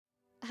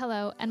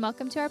Hello, and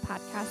welcome to our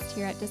podcast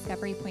here at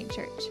Discovery Point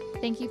Church.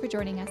 Thank you for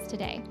joining us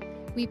today.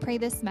 We pray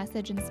this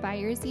message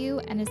inspires you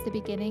and is the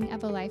beginning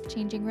of a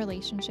life-changing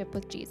relationship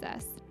with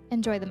Jesus.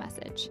 Enjoy the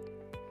message.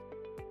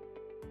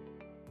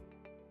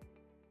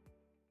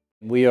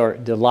 We are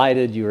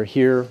delighted you are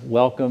here.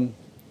 Welcome.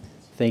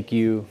 Thank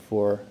you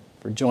for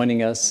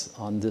joining us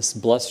on this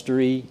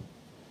blustery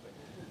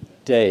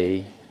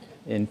day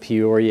in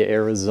Peoria,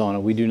 Arizona.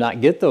 We do not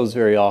get those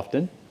very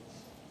often,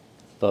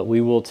 but we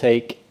will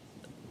take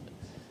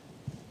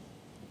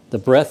the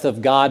breath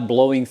of God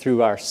blowing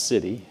through our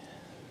city.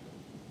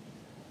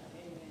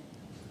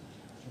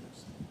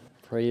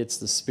 Pray it's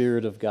the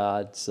Spirit of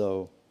God,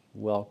 so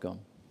welcome.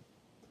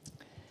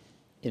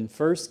 In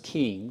 1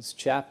 Kings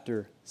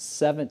chapter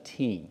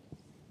 17,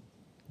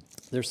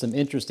 there's some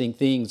interesting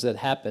things that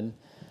happen.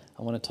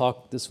 I want to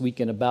talk this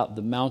weekend about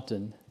the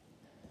mountain.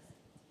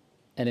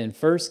 And in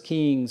 1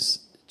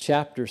 Kings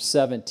chapter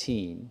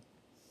 17,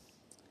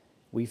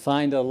 we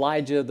find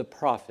Elijah the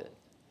prophet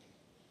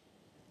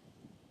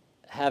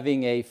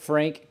having a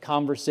frank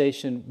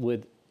conversation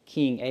with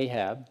King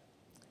Ahab,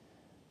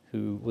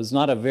 who was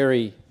not a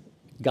very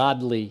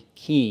godly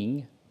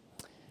king.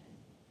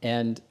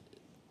 And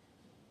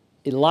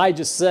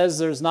Elijah says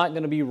there's not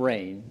going to be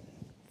rain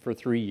for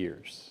 3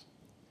 years.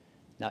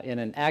 Now, in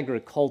an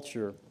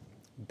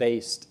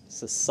agriculture-based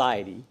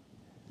society,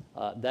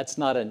 that's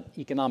not an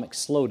economic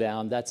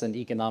slowdown, that's an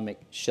economic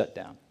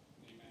shutdown.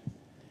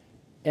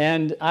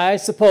 And I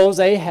suppose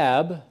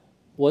Ahab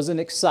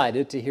wasn't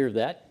excited to hear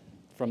that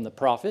from the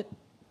prophet.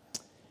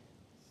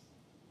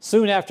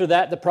 Soon after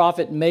that, the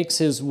prophet makes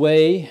his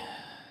way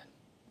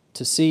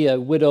to see a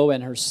widow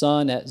and her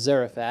son at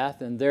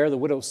Zarephath, and there the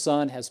widow's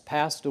son has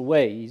passed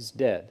away. He's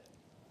dead.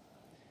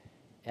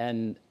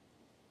 And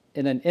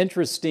in an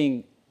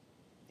interesting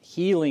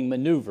healing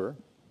maneuver,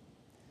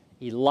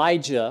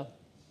 Elijah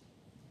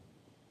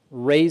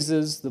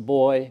raises the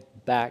boy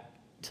back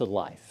to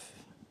life.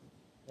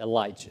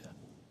 Elijah.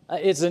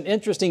 It's an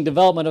interesting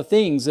development of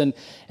things. And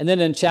then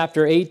in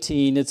chapter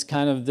 18, it's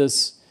kind of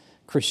this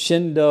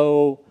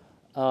crescendo.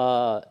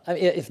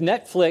 If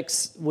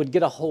Netflix would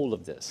get a hold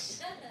of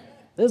this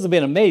would be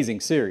an amazing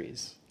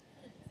series.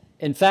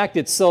 In fact,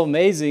 it's so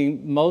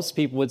amazing, most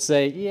people would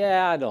say,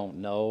 yeah, I don't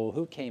know.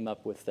 Who came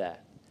up with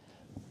that?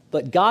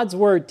 But God's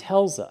Word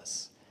tells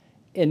us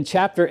in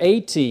chapter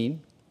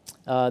 18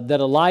 that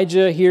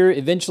Elijah here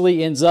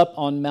eventually ends up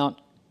on Mount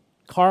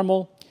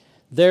Carmel.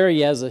 There he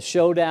has a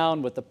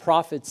showdown with the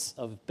prophets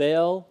of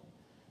Baal.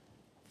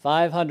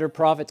 500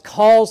 prophets,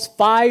 calls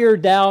fire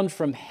down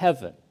from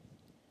heaven.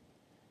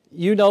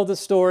 You know the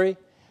story.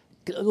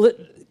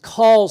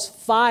 Calls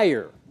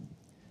fire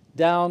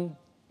down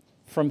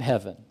from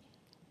heaven.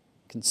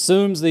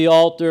 Consumes the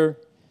altar.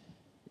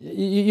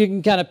 You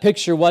can kind of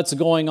picture what's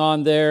going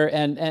on there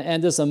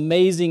and this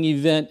amazing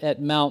event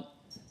at Mount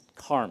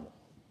Carmel.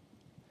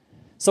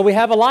 So we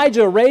have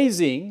Elijah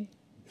raising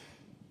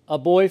a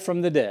boy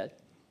from the dead.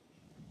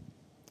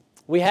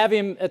 We have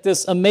him at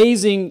this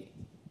amazing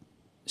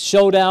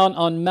showdown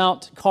on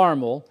Mount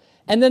Carmel.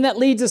 And then that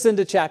leads us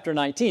into chapter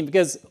 19,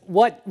 because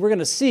what we're going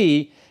to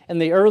see in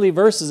the early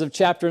verses of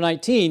chapter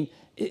 19,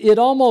 it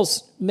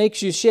almost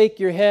makes you shake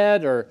your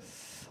head or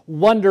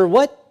wonder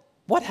what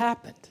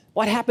happened.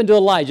 What happened to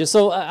Elijah?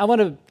 So I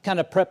want to kind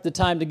of prep the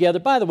time together.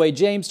 By the way,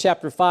 James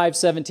chapter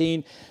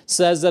 5:17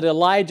 says that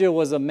Elijah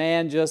was a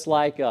man just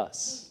like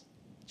us.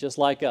 Just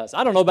like us.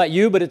 I don't know about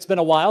you, but it's been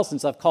a while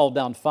since I've called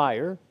down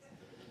fire.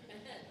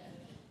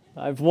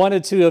 I've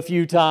wanted to a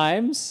few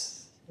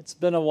times. It's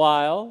been a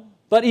while.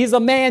 But he's a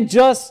man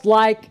just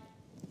like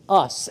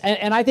us.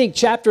 And I think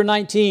chapter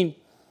 19,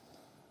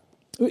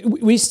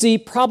 we see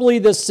probably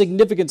the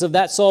significance of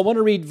that. So I want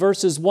to read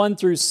verses 1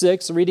 through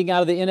 6. Reading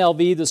out of the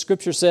NLV, the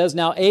scripture says,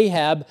 "Now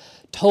Ahab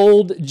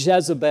told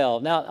Jezebel."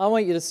 Now, I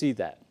want you to see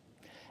that.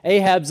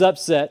 Ahab's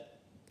upset.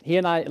 He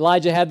and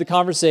Elijah had the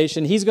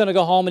conversation. He's going to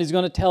go home and he's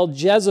going to tell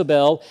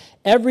Jezebel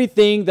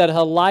everything that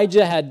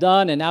Elijah had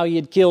done and how he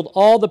had killed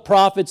all the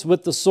prophets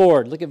with the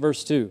sword. Look at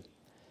verse 2.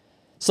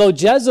 So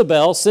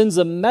Jezebel sends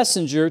a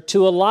messenger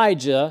to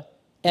Elijah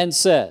and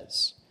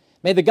says,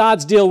 "May the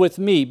gods deal with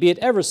me, be it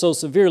ever so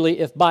severely,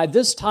 if by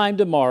this time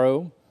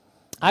tomorrow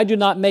I do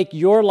not make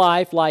your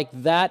life like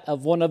that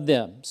of one of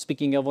them."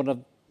 Speaking of one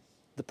of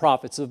the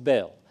prophets of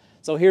Baal.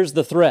 So here's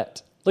the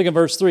threat. Look at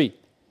verse 3.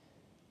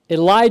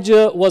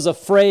 Elijah was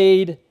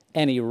afraid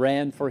and he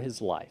ran for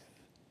his life.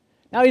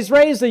 Now he's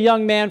raised a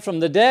young man from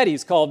the dead.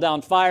 He's called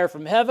down fire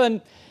from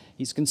heaven.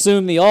 He's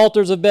consumed the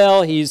altars of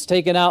Baal. He's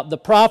taken out the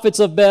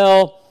prophets of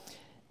Baal.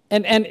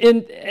 And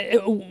in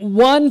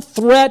one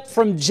threat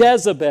from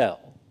Jezebel,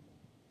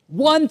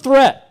 one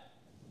threat.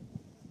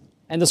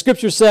 And the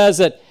scripture says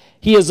that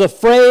he is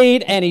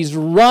afraid and he's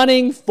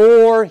running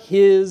for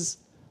his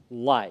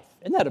life.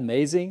 Isn't that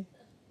amazing?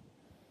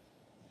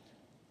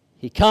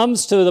 He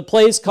comes to the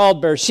place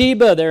called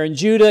Beersheba there in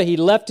Judah. He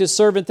left his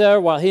servant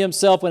there while he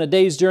himself went a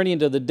day's journey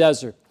into the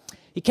desert.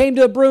 He came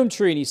to a broom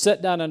tree and he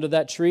sat down under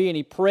that tree and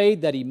he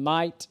prayed that he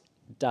might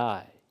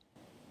die.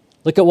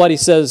 Look at what he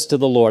says to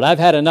the Lord. "I've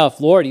had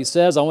enough, Lord," he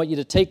says. "I want you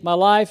to take my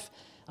life.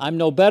 I'm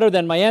no better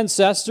than my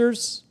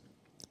ancestors.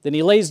 Then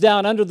he lays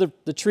down under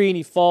the tree and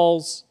he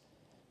falls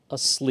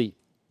asleep.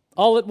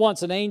 All at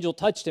once an angel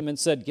touched him and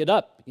said, "Get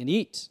up and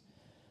eat."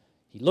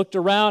 He looked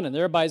around, and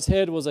there by his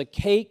head was a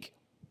cake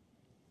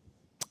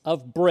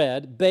of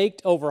bread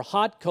baked over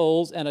hot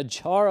coals and a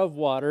jar of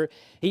water.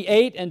 He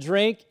ate and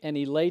drank, and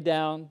he lay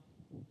down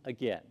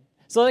again.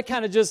 So that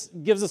kind of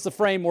just gives us the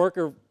framework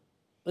or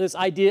this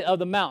idea of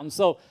the mountain.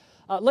 So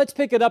let's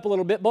pick it up a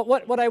little bit. But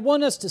what I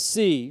want us to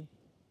see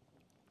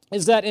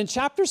is that in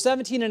chapter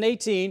 17 and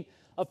 18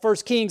 of 1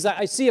 Kings,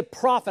 I see a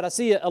prophet, I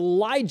see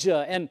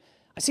Elijah, and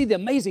I see the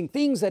amazing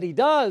things that he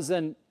does.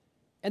 And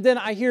then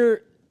I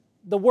hear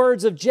the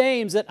words of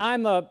James that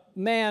I'm a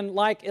man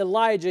like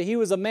Elijah. He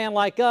was a man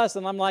like us.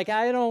 And I'm like,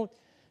 I don't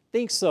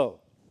think so.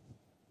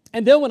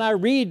 And then when I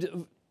read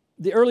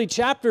the early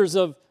chapters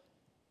of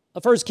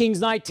 1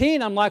 Kings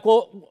 19, I'm like,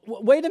 well,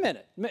 wait a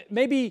minute.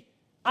 Maybe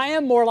I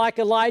am more like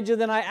Elijah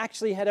than I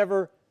actually had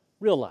ever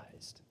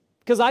realized.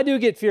 Because I do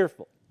get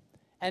fearful.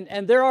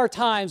 And there are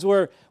times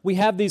where we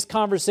have these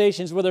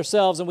conversations with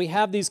ourselves and we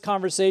have these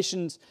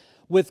conversations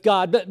with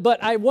God.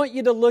 But I want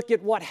you to look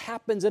at what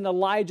happens in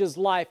Elijah's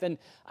life. And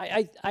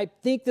I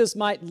think this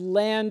might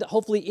land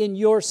hopefully in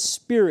your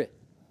spirit.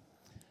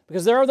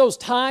 Because there are those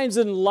times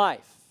in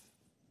life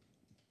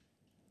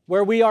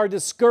where we are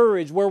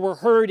discouraged, where we're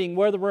hurting,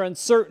 where we're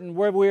uncertain,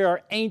 where we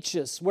are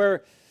anxious,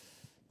 where,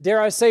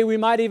 dare I say, we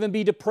might even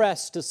be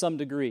depressed to some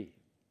degree.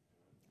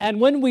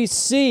 And when we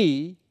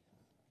see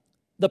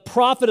the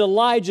prophet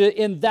Elijah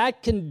in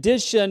that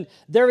condition,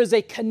 there is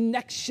a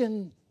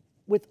connection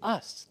with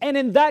us. And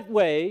in that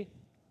way,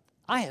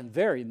 I am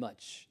very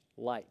much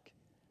like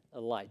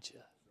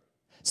Elijah.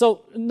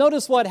 So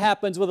notice what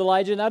happens with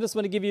Elijah, and I just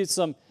want to give you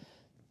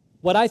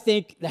what I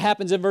think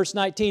happens in verse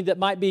 19 that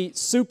might be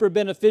super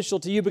beneficial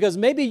to you, because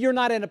maybe you're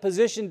not in a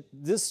position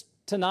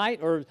tonight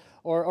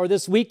or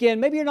this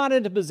weekend, maybe you're not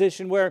in a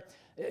position where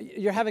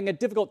you're having a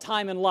difficult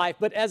time in life.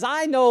 But as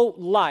I know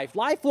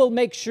life will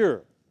make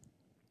sure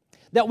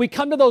that we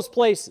come to those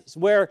places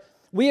where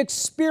we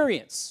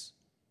experience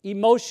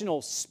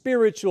emotional,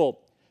 spiritual,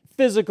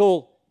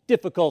 physical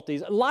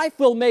difficulties. Life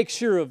will make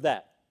sure of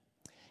that.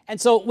 And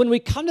so when we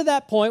come to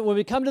that point, when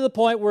we come to the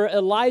point where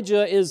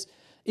Elijah is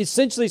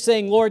essentially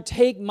saying, Lord,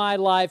 take my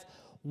life,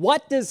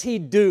 what does he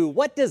do?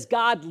 What does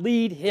God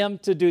lead him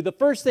to do? The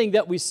first thing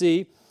that we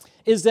see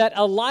is that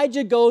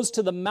Elijah goes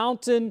to the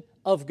mountain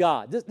of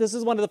God. This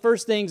is one of the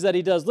first things that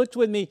he does. Look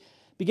with me,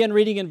 begin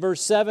reading in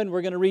verse 7.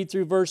 We're going to read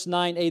through verse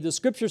 9a. The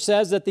scripture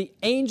says that the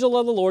angel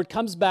of the Lord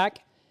comes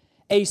back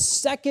a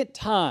second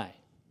time.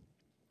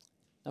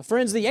 Now,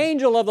 friends, the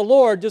angel of the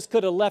Lord just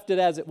could have left it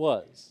as it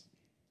was.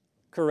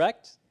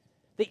 Correct?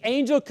 The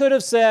angel could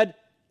have said,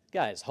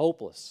 guy's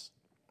hopeless.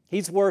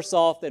 He's worse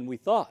off than we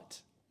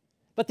thought.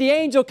 But the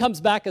angel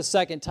comes back a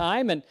second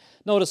time, and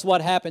notice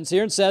what happens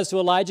here, and says to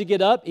Elijah,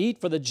 get up,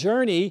 eat, for the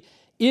journey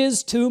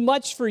is too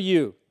much for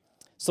you.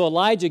 So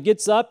Elijah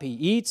gets up, he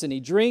eats and he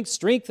drinks,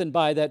 strengthened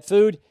by that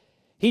food.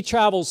 He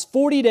travels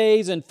 40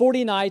 days and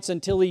 40 nights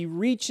until he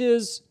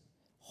reaches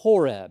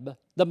Horeb,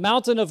 the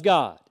mountain of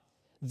God.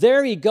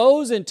 There he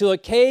goes into a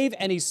cave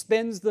and he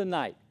spends the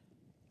night.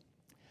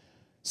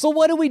 So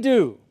what do we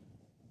do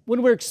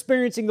when we're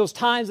experiencing those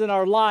times in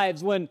our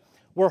lives when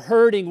we're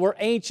hurting, we're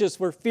anxious,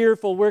 we're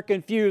fearful, we're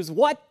confused?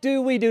 What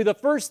do we do? The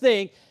first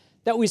thing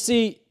that we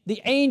see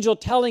the angel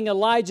telling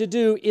Elijah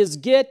do is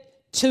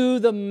get to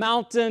the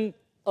mountain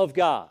of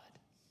God.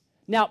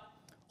 Now,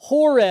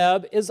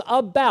 Horeb is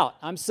about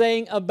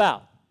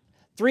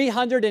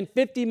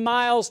 350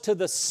 miles to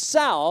the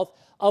south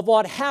of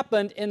what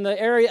happened in the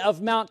area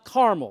of Mount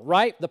Carmel,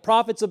 right? The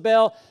prophets of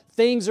Baal,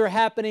 things are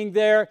happening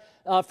there.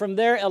 From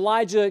there,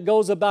 Elijah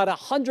goes about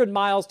 100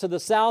 miles to the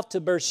south to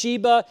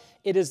Beersheba.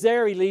 It is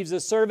there he leaves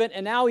his servant,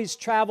 and now he's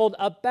traveled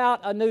about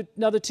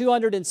another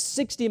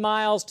 260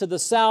 miles to the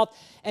south,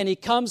 and he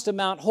comes to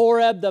Mount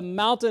Horeb, the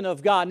mountain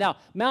of God. Now,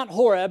 Mount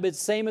Horeb is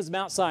the same as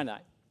Mount Sinai.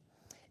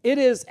 It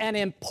is an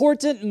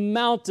important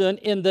mountain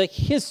in the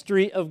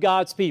history of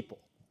God's people.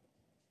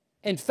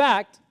 In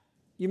fact,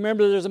 you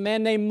remember there's a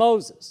man named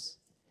Moses.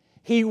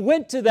 He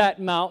went to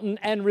that mountain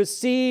and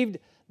received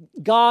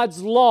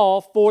God's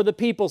law for the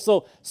people.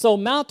 So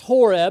Mount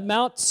Horeb,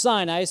 Mount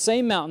Sinai,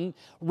 same mountain,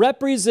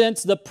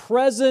 represents the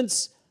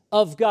presence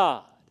of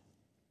God.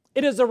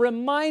 It is a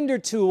reminder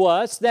to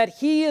us that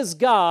He is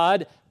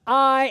God,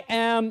 I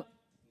am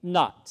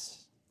not.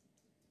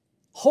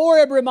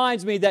 Horeb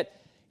reminds me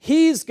that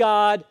He's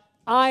God,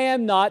 I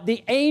am not.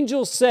 The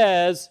angel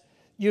says,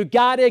 you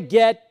got to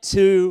get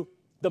to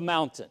the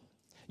mountain.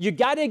 You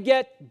got to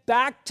get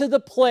back to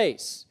the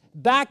place.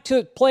 Back to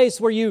a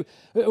place where you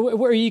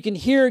can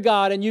hear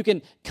God and you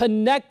can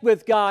connect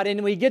with God.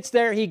 And when he gets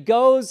there, he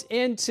goes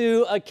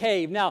into a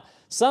cave. Now,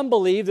 some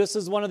believe this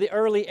is one of the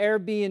early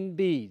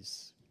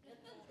Airbnbs.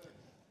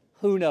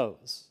 Who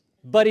knows?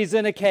 But he's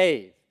in a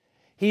cave.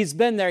 He's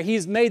been there.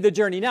 He's made the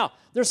journey. Now,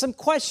 there's some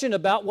question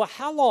about, well,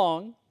 how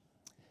long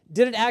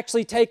did it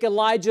actually take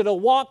Elijah to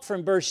walk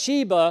from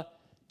Beersheba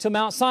to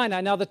Mount Sinai?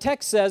 Now, the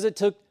text says it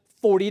took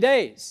 40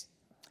 days.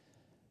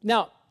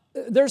 Now,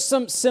 there's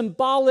some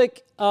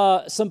symbolic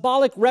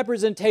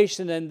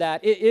representation in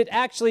that. It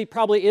actually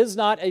probably is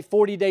not a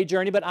 40-day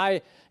journey,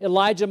 but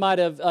Elijah might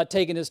have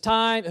taken his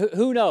time.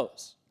 Who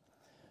knows?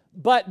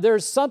 But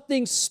there's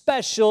something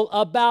special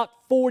about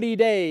 40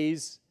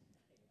 days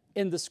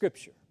in the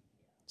Scripture.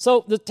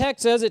 So the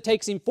text says it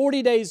takes him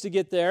 40 days to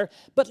get there,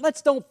 but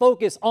let's don't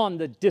focus on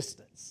the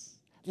distance.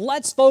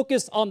 Let's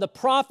focus on the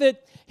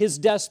prophet, his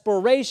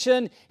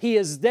desperation. He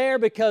is there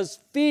because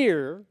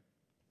fear.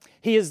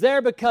 He is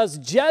there because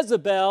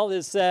Jezebel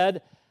has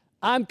said,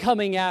 I'm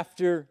coming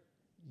after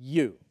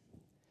you.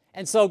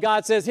 And so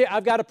God says, here,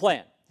 I've got a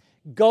plan.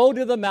 Go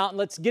to the mountain.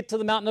 Let's get to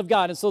the mountain of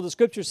God. And so the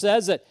Scripture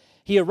says that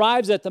he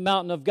arrives at the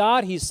mountain of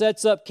God. He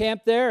sets up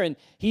camp there, and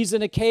he's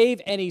in a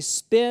cave, and he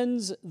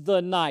spends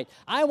the night.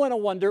 I want to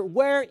wonder,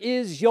 where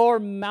is your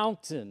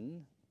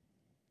mountain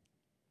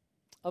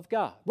of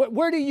God?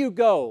 Where do you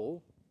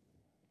go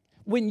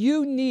when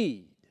you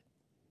need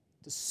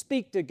to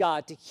speak to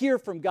God, to hear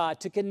from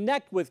God, to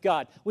connect with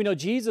God? We know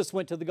Jesus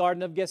went to the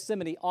Garden of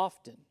Gethsemane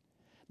often.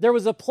 There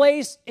was a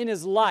place in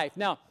his life.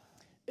 Now,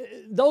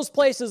 those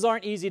places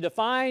aren't easy to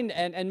find,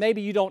 and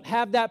maybe you don't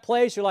have that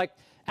place. You're like,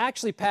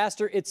 actually,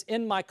 Pastor, it's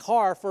in my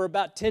car for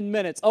about 10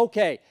 minutes.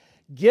 Okay,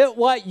 get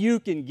what you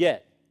can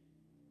get.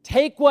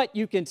 Take what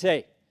you can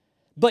take.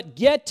 But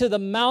get to the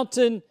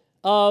mountain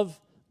of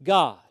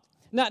God.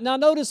 Now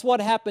notice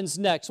what happens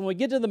next. When we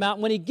get to the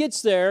mountain, when he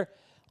gets there,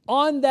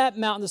 on that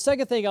mountain, the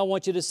second thing I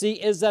want you to see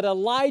is that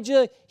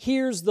Elijah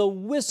hears the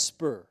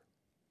whisper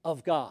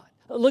of God.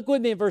 Look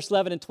with me in verse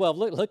 11 and 12.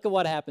 Look at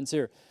what happens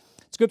here.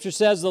 Scripture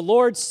says, the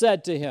Lord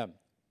said to him,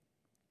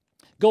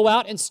 go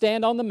out and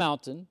stand on the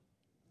mountain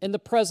in the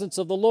presence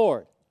of the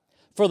Lord,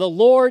 for the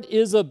Lord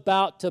is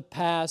about to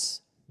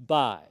pass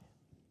by.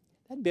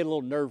 That'd be a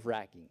little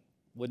nerve-wracking,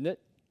 wouldn't it?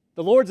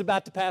 The Lord's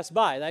about to pass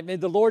by. I mean,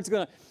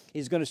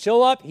 He's going to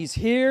show up. He's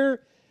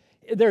here.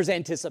 There's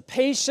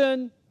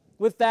anticipation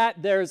with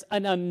that. There's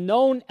an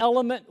unknown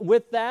element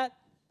with that.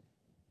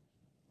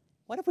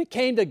 What if we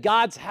came to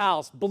God's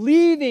house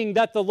believing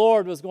that the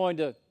Lord was going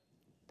to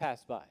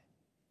pass by?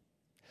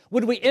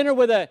 Would we enter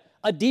with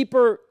a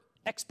deeper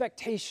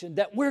expectation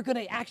that we're going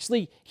to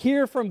actually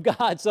hear from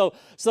God? So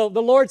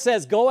the Lord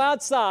says, go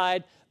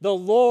outside. The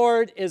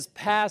Lord is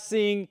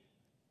passing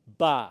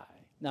by.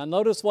 Now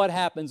notice what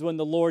happens when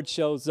the Lord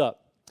shows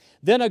up.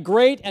 Then a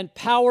great and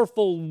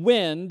powerful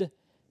wind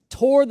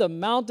tore the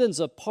mountains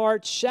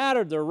apart,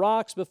 shattered the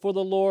rocks before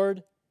the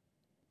Lord,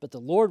 but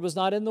the Lord was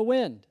not in the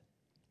wind.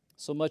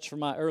 So much for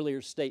my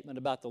earlier statement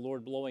about the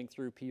Lord blowing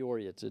through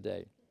Peoria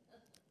today.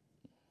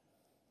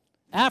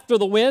 After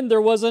the wind,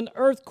 there was an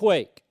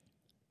earthquake,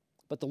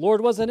 but the Lord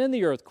wasn't in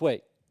the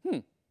earthquake.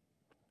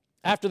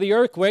 After the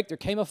earthquake, there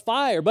came a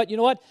fire, but you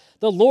know what?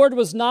 The Lord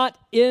was not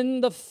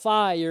in the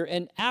fire,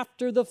 and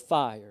after the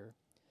fire,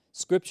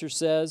 Scripture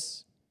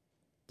says,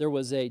 there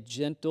was a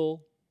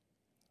gentle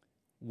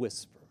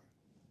whisper.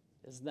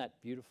 Isn't that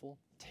beautiful?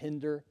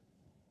 Tender,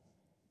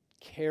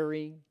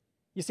 caring.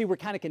 You see, we're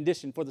kind of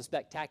conditioned for the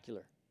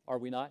spectacular, are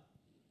we not?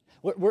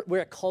 We're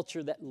a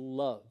culture that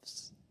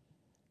loves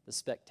the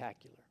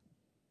spectacular.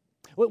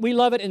 We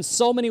love it in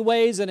so many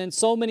ways and in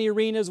so many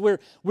arenas.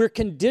 We're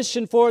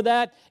conditioned for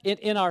that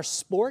in our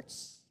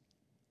sports.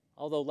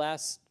 Although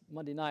last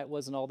Monday night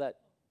wasn't all that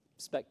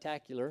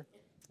spectacular,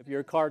 if you're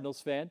a Cardinals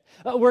fan.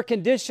 We're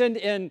conditioned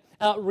in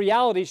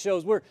reality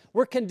shows.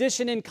 We're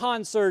conditioned in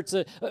concerts.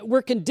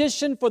 We're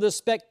conditioned for the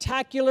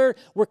spectacular.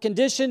 We're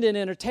conditioned in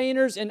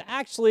entertainers. And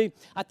actually,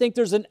 I think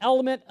there's an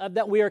element of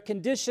that we are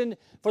conditioned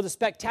for the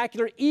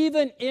spectacular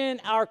even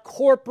in our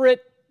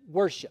corporate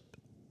worship.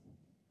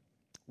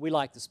 We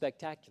like the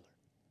spectacular.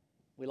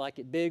 We like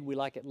it big. We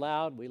like it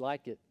loud. We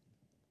like it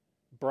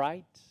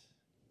bright.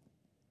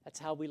 That's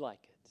how we like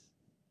it.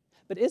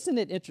 But isn't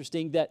it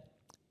interesting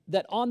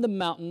that on the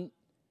mountain,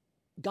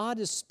 God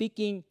is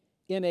speaking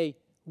in a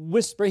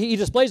whisper. He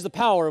displays the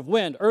power of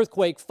wind,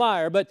 earthquake,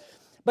 fire, but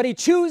he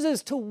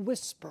chooses to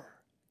whisper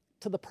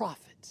to the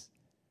prophet.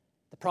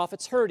 The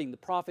prophet's hurting. The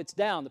prophet's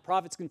down. The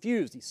prophet's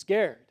confused. He's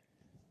scared.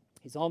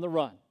 He's on the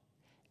run.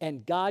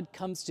 And God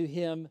comes to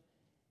him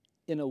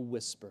in a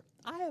whisper.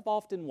 I have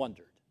often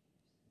wondered,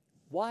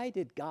 why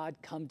did God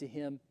come to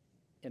him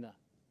in a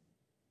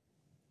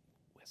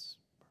whisper?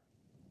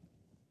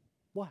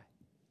 Why?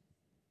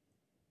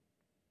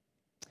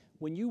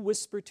 When you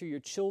whisper to your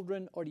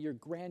children or to your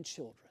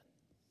grandchildren,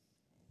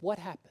 what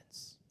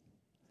happens?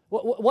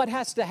 What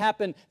has to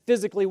happen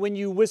physically when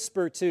you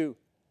whisper to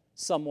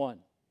someone?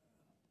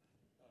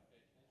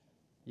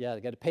 Yeah,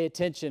 they got to pay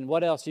attention.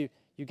 What else? You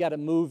got to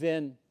move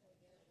in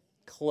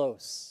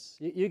close.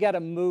 You got to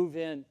move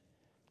in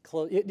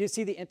close. Do you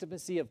see the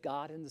intimacy of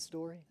God in the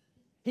story?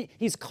 He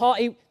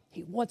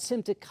wants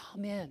him to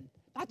come in,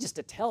 not just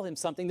to tell him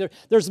something.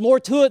 There's more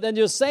to it than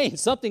just saying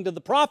something to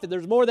the prophet.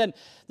 There's more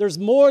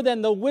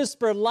than the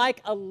whisper,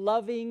 like a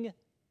loving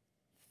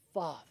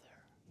Father,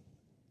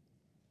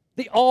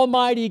 the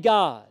Almighty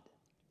God.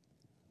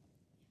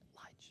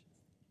 Elijah,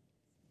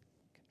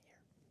 come here.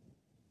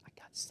 I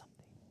got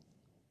something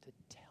to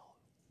tell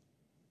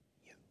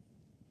you.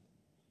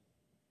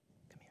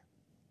 Come here.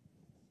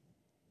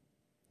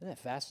 Isn't that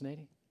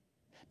fascinating?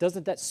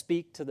 Doesn't that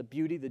speak to the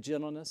beauty, the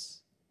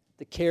gentleness,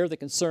 the care, the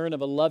concern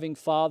of a loving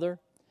Father?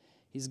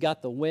 He's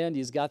got the wind,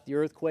 He's got the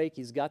earthquake,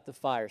 He's got the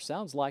fire.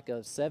 Sounds like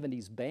a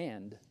 70s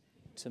band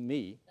to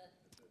me.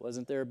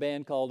 Wasn't there a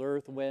band called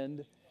Earth,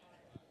 Wind,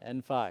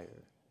 and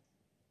Fire?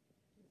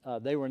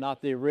 They were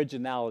not the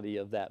originality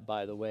of that,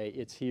 by the way.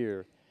 It's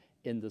here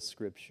in the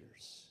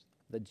Scriptures.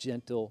 The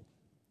gentle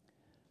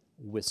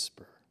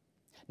whisper.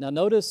 Now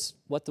notice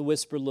what the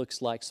whisper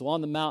looks like. So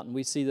on the mountain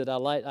we see that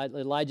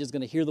Elijah is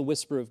going to hear the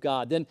whisper of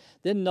God.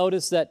 Then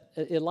notice that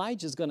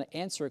Elijah is going to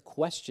answer a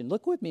question.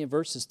 Look with me in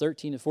verses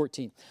 13 and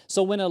 14.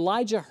 So when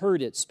Elijah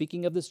heard it,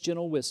 speaking of this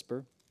gentle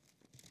whisper,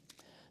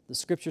 the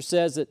Scripture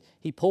says that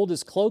he pulled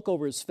his cloak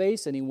over his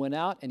face and he went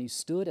out and he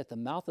stood at the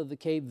mouth of the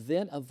cave.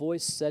 Then a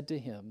voice said to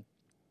him,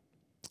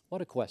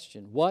 what a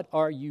question. What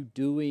are you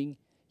doing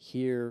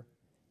here,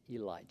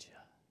 Elijah?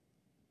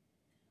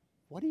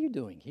 What are you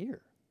doing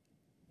here?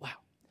 Wow.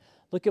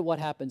 Look at what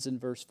happens in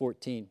verse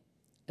 14.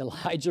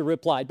 Elijah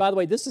replied. By the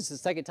way, this is the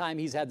second time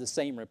he's had the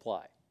same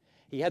reply.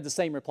 He had the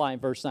same reply in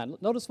verse 9.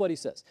 Notice what he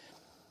says.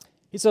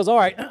 He says, all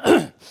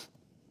right,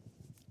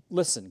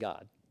 listen,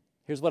 God.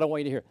 Here's what I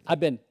want you to hear. I've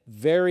been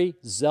very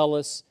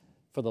zealous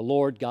for the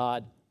Lord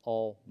God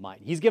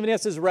Almighty. He's giving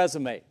us his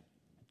resume,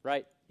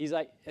 right? He's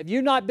like, have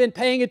you not been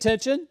paying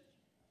attention?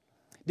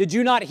 Did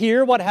you not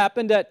hear what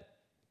happened at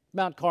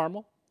Mount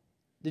Carmel?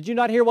 Did you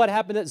not hear what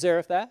happened at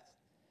Zarephath?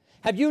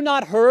 Have you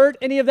not heard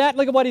any of that?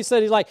 Look at what he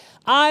said. He's like,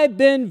 I've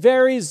been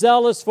very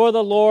zealous for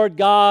the Lord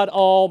God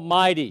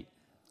Almighty.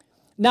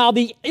 Now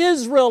the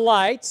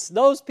Israelites,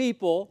 those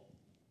people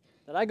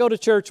that I go to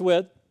church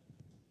with,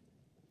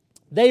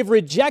 they've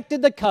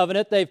rejected the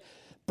covenant. They've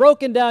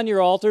broken down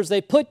your altars.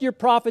 They put your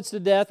prophets to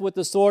death with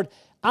the sword.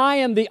 I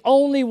am the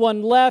only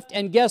one left,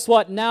 and guess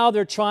what? Now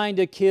they're trying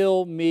to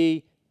kill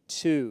me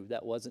too.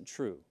 That wasn't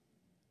true.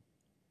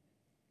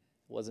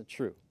 It wasn't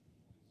true.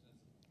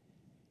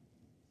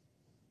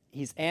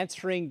 He's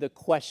answering the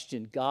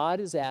question. God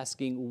is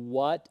asking,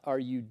 what are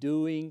you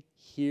doing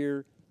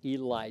here,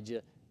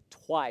 Elijah?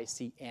 Twice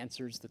he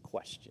answers the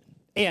question.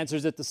 He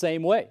answers it the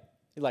same way.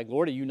 He's like,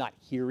 Lord, are you not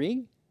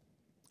hearing?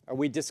 Are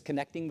we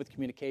disconnecting with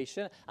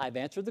communication? I've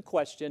answered the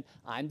question.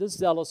 I'm the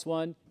zealous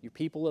one. Your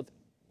people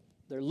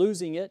they're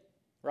losing it,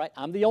 right?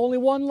 I'm the only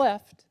one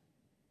left.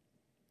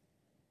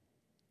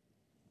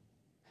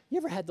 You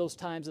ever had those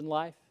times in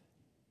life?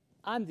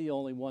 I'm the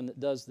only one that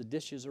does the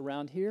dishes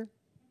around here.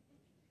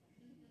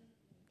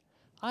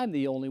 I'm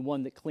the only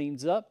one that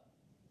cleans up.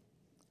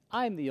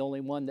 I'm the only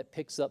one that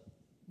picks up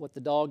what the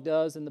dog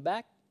does in the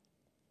back.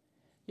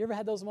 You ever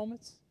had those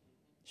moments?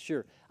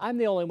 Sure. I'm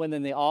the only one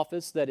in the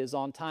office that is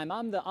on time.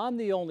 I'm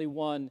the only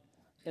one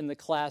in the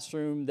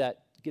classroom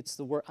that gets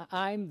the work.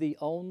 I'm the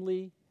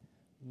only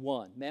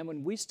one. Man,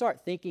 when we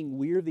start thinking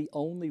we're the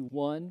only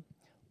one,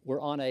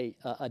 we're on a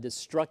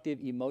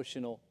destructive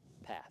emotional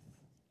path.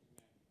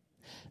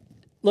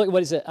 Look at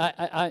what he said.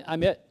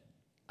 I'm it.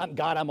 I'm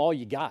God. I'm all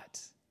you got.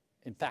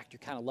 In fact, you're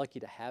kind of lucky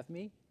to have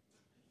me,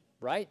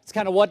 right? It's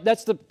kind of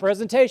that's the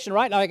presentation,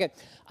 right? Like,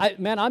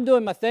 I'm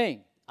doing my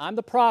thing. I'm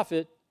the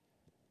prophet.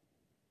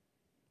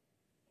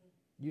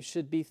 You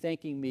should be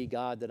thanking me,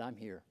 God, that I'm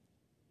here.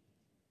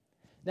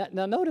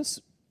 Now notice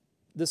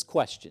this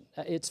question.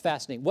 It's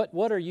fascinating.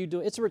 What are you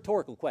doing? It's a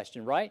rhetorical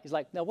question, right? He's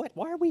like, now what?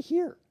 Why are we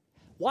here?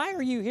 Why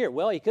are you here?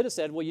 Well, he could have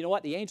said, well, you know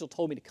what? The angel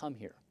told me to come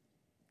here.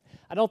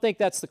 I don't think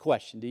that's the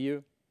question, do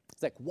you?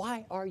 It's like,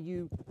 why are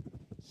you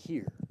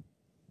here?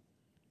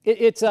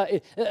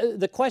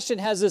 The question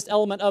has this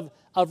element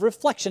of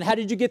reflection. How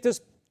did you get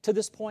to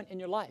this point in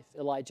your life,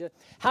 Elijah?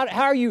 How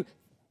are you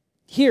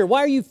here?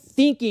 Why are you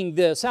thinking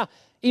this? How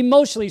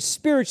emotionally,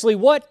 spiritually,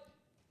 what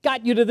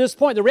got you to this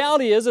point? The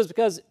reality is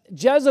because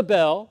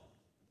Jezebel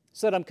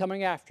said, I'm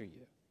coming after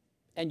you,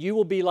 and you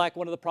will be like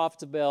one of the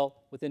prophets of Baal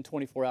within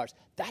 24 hours.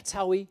 That's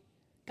how we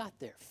got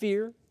there.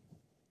 Fear,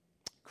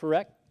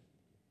 correct?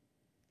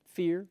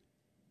 Fear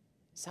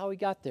is how we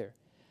got there.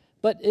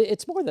 But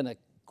it's more than a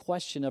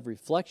question of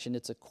reflection.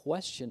 It's a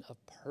question of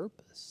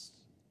purpose.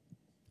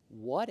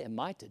 What am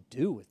I to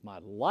do with my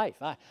life?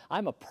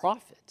 I'm a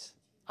prophet.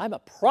 I'm a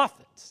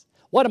prophet.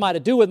 What am I to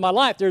do with my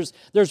life?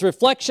 There's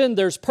reflection,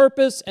 there's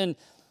purpose, and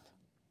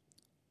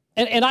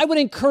I would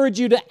encourage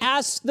you to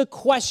ask the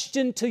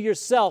question to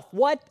yourself,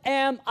 what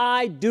am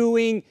I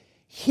doing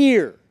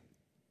here?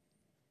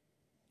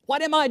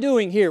 What am I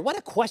doing here? What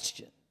a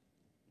question.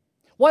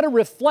 What a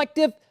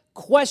reflective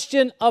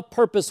question of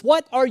purpose.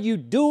 What are you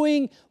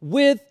doing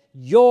with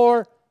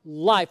your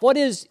life? What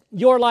is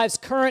your life's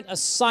current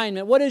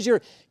assignment? What is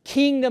your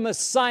kingdom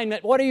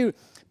assignment? What are you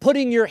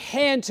putting your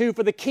hand to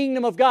for the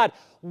kingdom of God?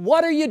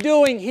 What are you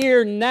doing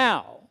here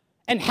now?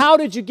 And how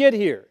did you get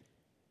here?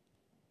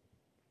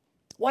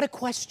 What a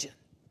question.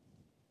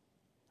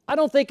 I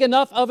don't think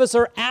enough of us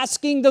are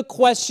asking the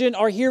question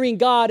or hearing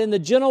God in the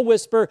gentle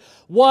whisper,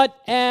 what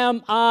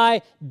am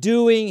I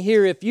doing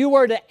here? If you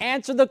were to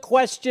answer the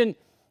question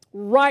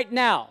right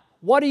now,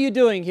 what are you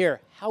doing here?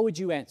 How would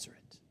you answer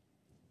it?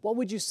 What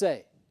would you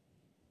say?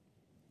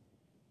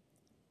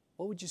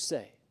 What would you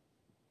say?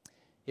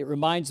 It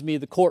reminds me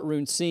of the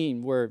courtroom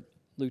scene where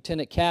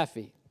Lieutenant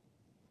Caffey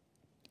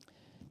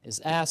is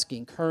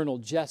asking Colonel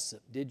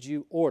Jessup, did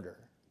you order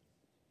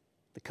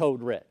the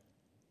code red?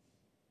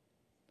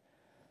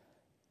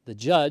 The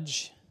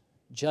Judge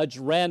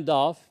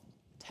Randolph,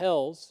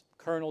 tells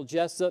Colonel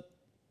Jessup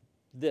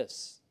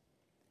this: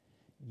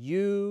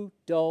 you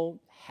don't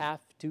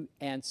have to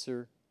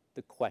answer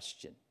the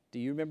question. Do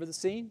you remember the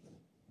scene?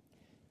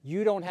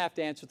 You don't have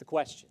to answer the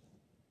question.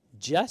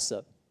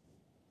 Jessup,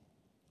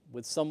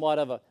 with somewhat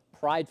of a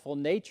prideful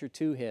nature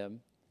to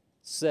him,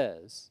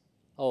 says,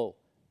 oh,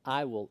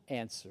 I will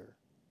answer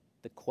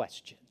the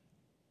question.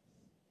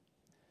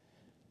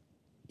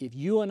 If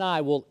you and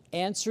I will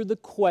answer the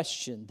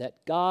question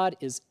that God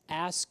is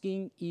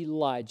asking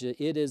Elijah,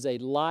 it is a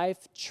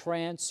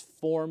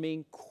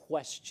life-transforming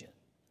question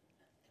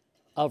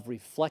of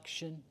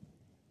reflection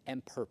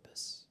and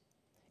purpose.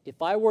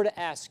 If I were to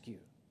ask you,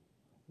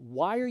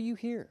 why are you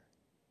here?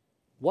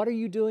 What are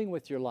you doing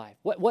with your life?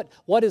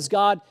 What has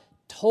God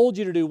told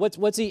you to do?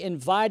 What's He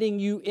inviting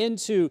you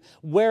into?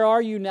 Where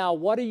are you now?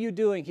 What are you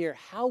doing here?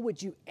 How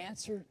would you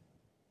answer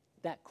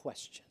that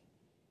question?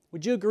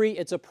 Would you agree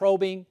it's a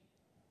probing,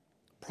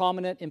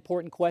 prominent,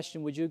 important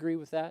question? Would you agree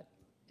with that?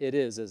 It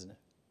is, isn't it?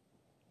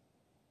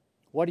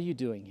 What are you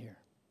doing here?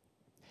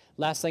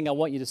 Last thing I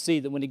want you to see,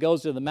 that when he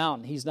goes to the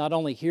mountain, he's not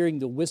only hearing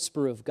the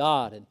whisper of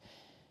God, and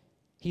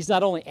he's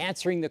not only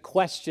answering the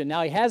question.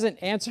 Now, he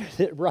hasn't answered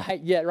it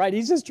right yet, right?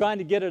 He's just trying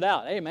to get it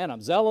out. Hey, man,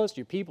 I'm zealous.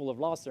 Your people have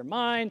lost their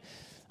mind.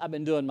 I've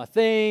been doing my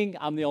thing.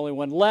 I'm the only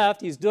one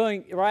left. He's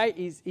doing, right?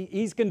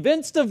 He's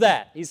convinced of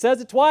that. He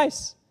says it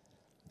twice.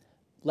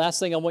 Last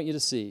thing I want you to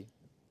see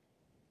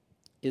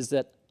is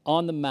that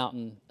on the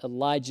mountain,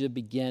 Elijah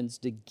begins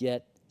to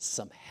get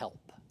some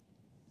help,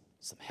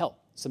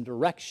 some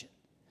direction.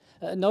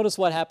 Notice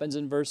what happens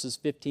in verses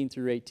 15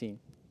 through 18.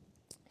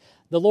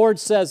 The Lord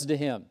says to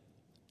him,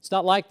 it's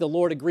not like the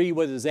Lord agreed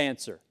with his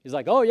answer. He's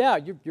like, oh yeah,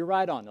 you're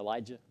right on,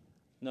 Elijah.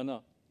 No.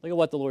 Look at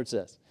what the Lord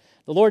says.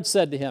 The Lord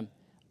said to him,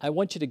 I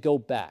want you to go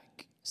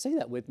back. Say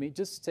that with me.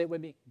 Just say it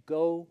with me.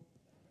 Go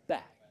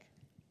back.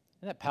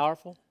 Isn't that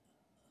powerful?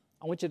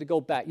 I want you to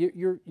go back.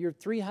 You're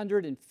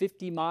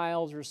 350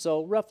 miles or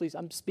so, roughly,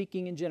 I'm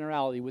speaking in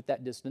generality with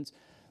that distance,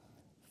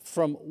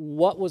 from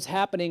what was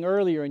happening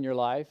earlier in your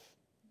life.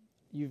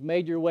 You've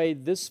made your way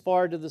this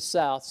far to the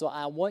south, so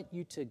I want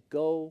you to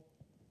go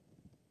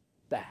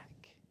back.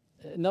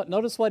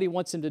 Notice what he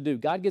wants him to do.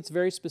 God gets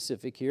very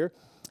specific here.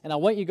 And I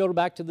want you to go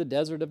back to the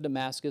desert of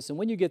Damascus. And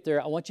when you get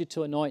there, I want you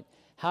to anoint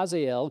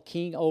Hazael,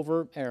 king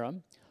over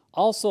Aram.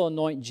 Also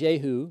anoint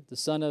Jehu, the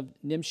son of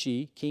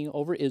Nimshi, king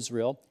over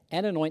Israel.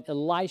 And anoint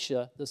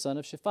Elisha, the son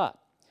of Shaphat,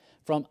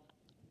 from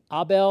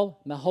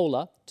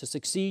Abel-Meholah, to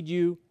succeed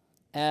you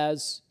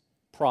as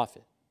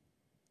prophet.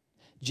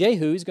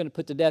 Jehu is going to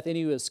put to death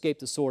anyone who escaped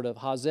the sword of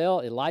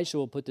Hazael. Elisha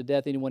will put to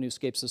death anyone who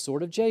escapes the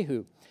sword of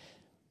Jehu.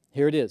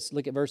 Here it is.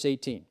 Look at verse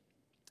 18.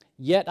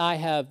 Yet I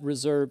have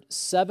reserved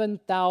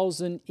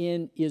 7,000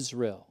 in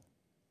Israel,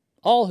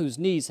 all whose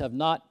knees have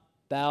not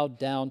bowed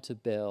down to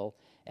Baal,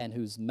 and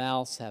whose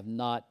mouths have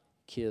not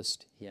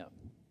kissed him.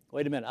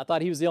 Wait a minute. I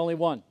thought he was the only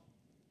one.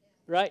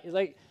 Right? He's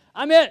like,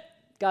 I'm it.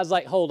 God's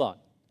like, hold on.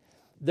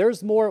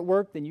 There's more at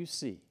work than you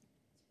see.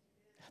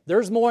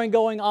 There's more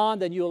going on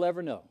than you'll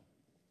ever know.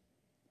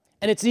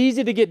 And it's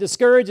easy to get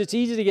discouraged. It's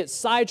easy to get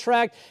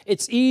sidetracked.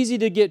 It's easy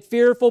to get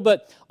fearful.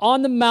 But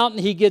on the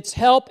mountain, he gets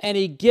help and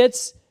he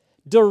gets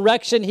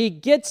direction. He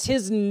gets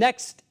his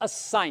next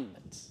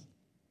assignment.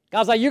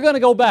 God's like, you're going to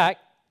go back,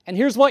 and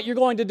here's what you're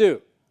going to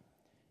do.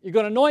 You're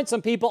going to anoint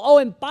some people. Oh,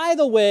 and by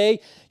the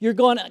way, you're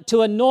going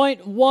to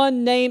anoint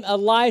one named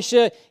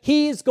Elisha.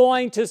 He's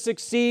going to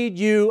succeed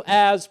you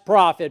as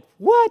prophet.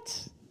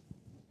 What?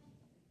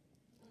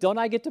 Don't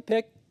I get to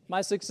pick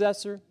my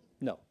successor?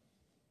 No.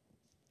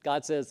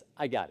 God says,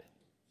 I got it.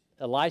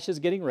 Elisha's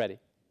getting ready.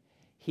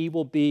 He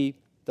will be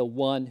the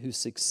one who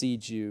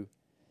succeeds you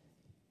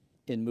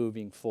in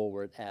moving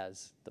forward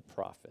as the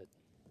prophet.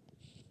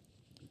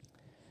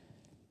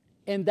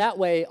 In that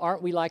way,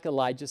 aren't we like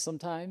Elijah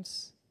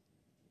sometimes?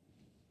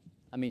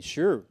 I mean,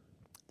 sure,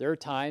 there are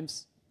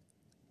times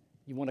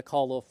you want to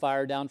call a little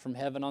fire down from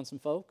heaven on some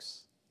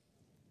folks.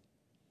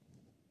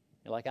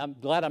 You're like, I'm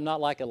glad I'm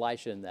not like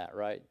Elisha in that,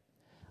 right?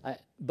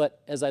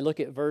 But as I look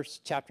at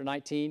chapter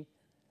 19,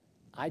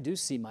 I do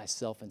see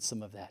myself in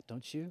some of that,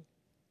 don't you?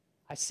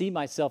 I see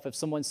myself if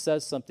someone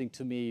says something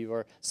to me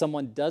or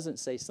someone doesn't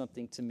say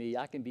something to me,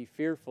 I can be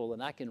fearful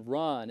and I can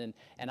run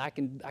and I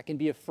can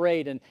be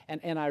afraid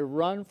and I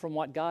run from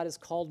what God has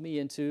called me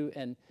into.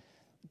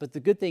 But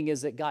the good thing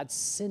is that God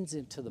sends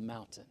him to the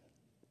mountain.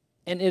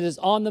 And it is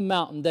on the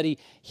mountain that he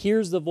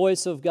hears the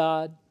voice of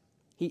God.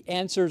 He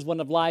answers one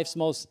of life's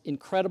most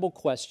incredible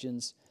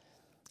questions.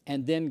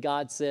 And then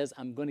God says,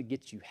 I'm going to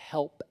get you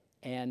help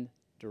and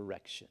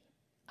direction.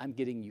 I'm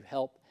getting you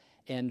help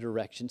and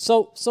direction.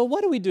 So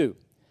what do we do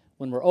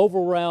when we're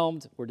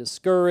overwhelmed, we're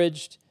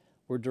discouraged,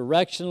 we're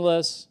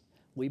directionless,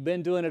 we've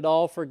been doing it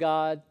all for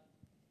God,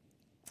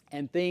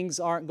 and things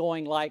aren't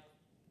going like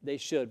they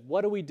should?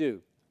 What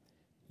do?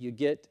 You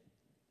get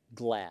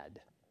glad.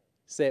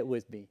 Say it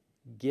with me.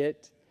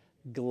 Get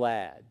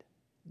glad.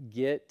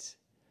 Get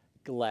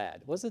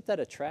glad. Wasn't that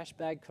a trash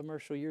bag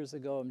commercial years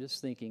ago? I'm just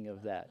thinking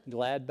of that.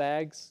 Glad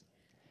bags.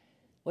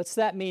 What's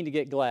that mean to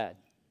get glad?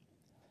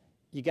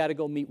 You got to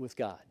go meet with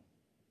God.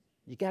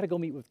 You got to go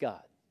meet with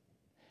God.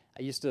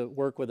 I used to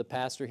work with a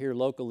pastor here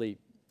locally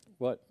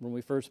when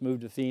we first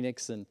moved to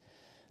Phoenix, and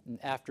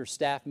after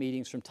staff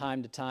meetings from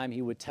time to time,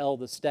 he would tell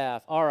the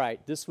staff, all right,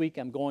 this week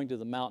I'm going to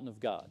the mountain of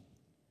God.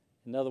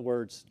 In other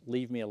words,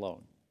 leave me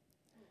alone.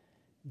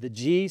 The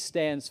G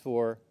stands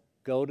for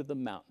go to the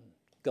mountain.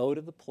 Go to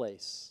the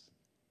place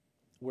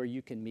where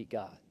you can meet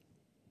God.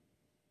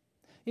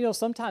 You know,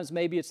 sometimes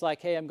maybe it's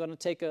like, hey, I'm going to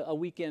take a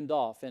weekend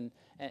off and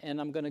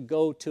I'm going to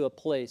go to a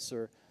place,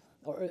 or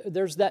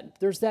there's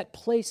that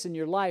place in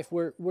your life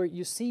where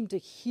you seem to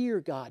hear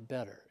God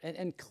better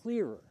and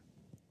clearer.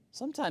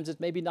 Sometimes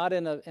it's maybe not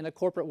in a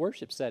corporate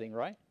worship setting,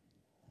 right?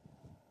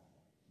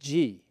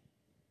 G,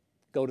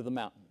 go to the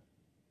mountain.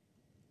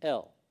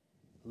 L,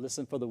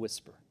 listen for the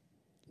whisper.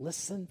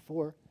 Listen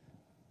for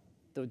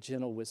the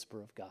gentle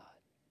whisper of God.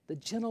 The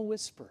gentle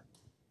whisper.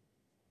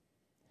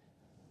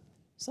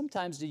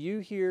 Sometimes do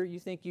you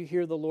think you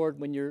hear the Lord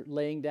when you're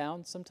laying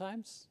down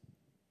sometimes?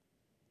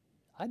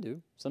 I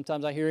do.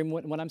 Sometimes I hear Him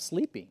when I'm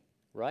sleeping,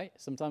 right?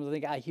 Sometimes I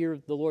think I hear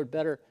the Lord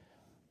better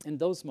in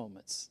those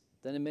moments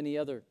than in many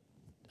other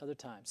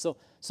times.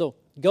 So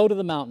go to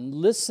the mountain.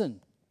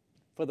 Listen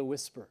for the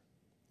whisper,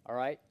 all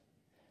right?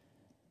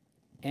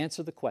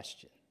 Answer the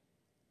question,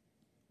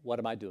 what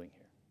am I doing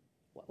here?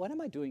 What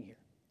am I doing here,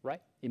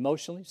 right?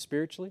 Emotionally,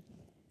 spiritually,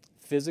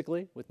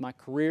 physically, with my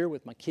career,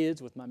 with my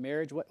kids, with my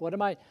marriage. What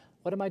am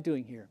I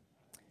doing here?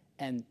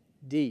 And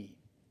D,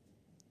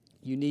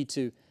 you need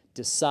to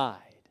decide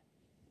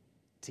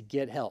to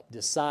get help.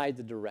 Decide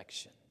the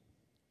direction.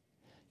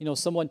 You know,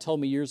 someone told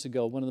me years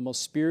ago, one of the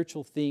most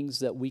spiritual things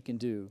that we can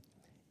do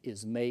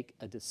is make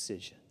a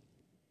decision.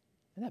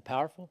 Isn't that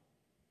powerful?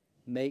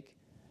 Make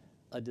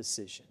a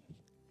decision.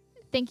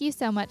 Thank you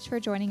so much for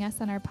joining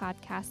us on our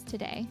podcast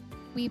today.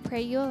 We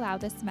pray you allow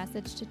this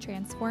message to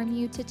transform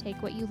you to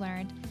take what you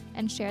learned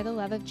and share the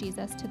love of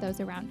Jesus to those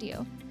around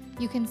you.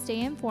 You can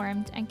stay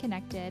informed and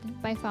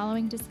connected by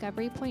following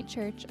Discovery Point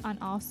Church on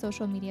all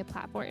social media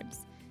platforms.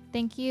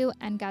 Thank you,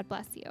 and God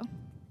bless you.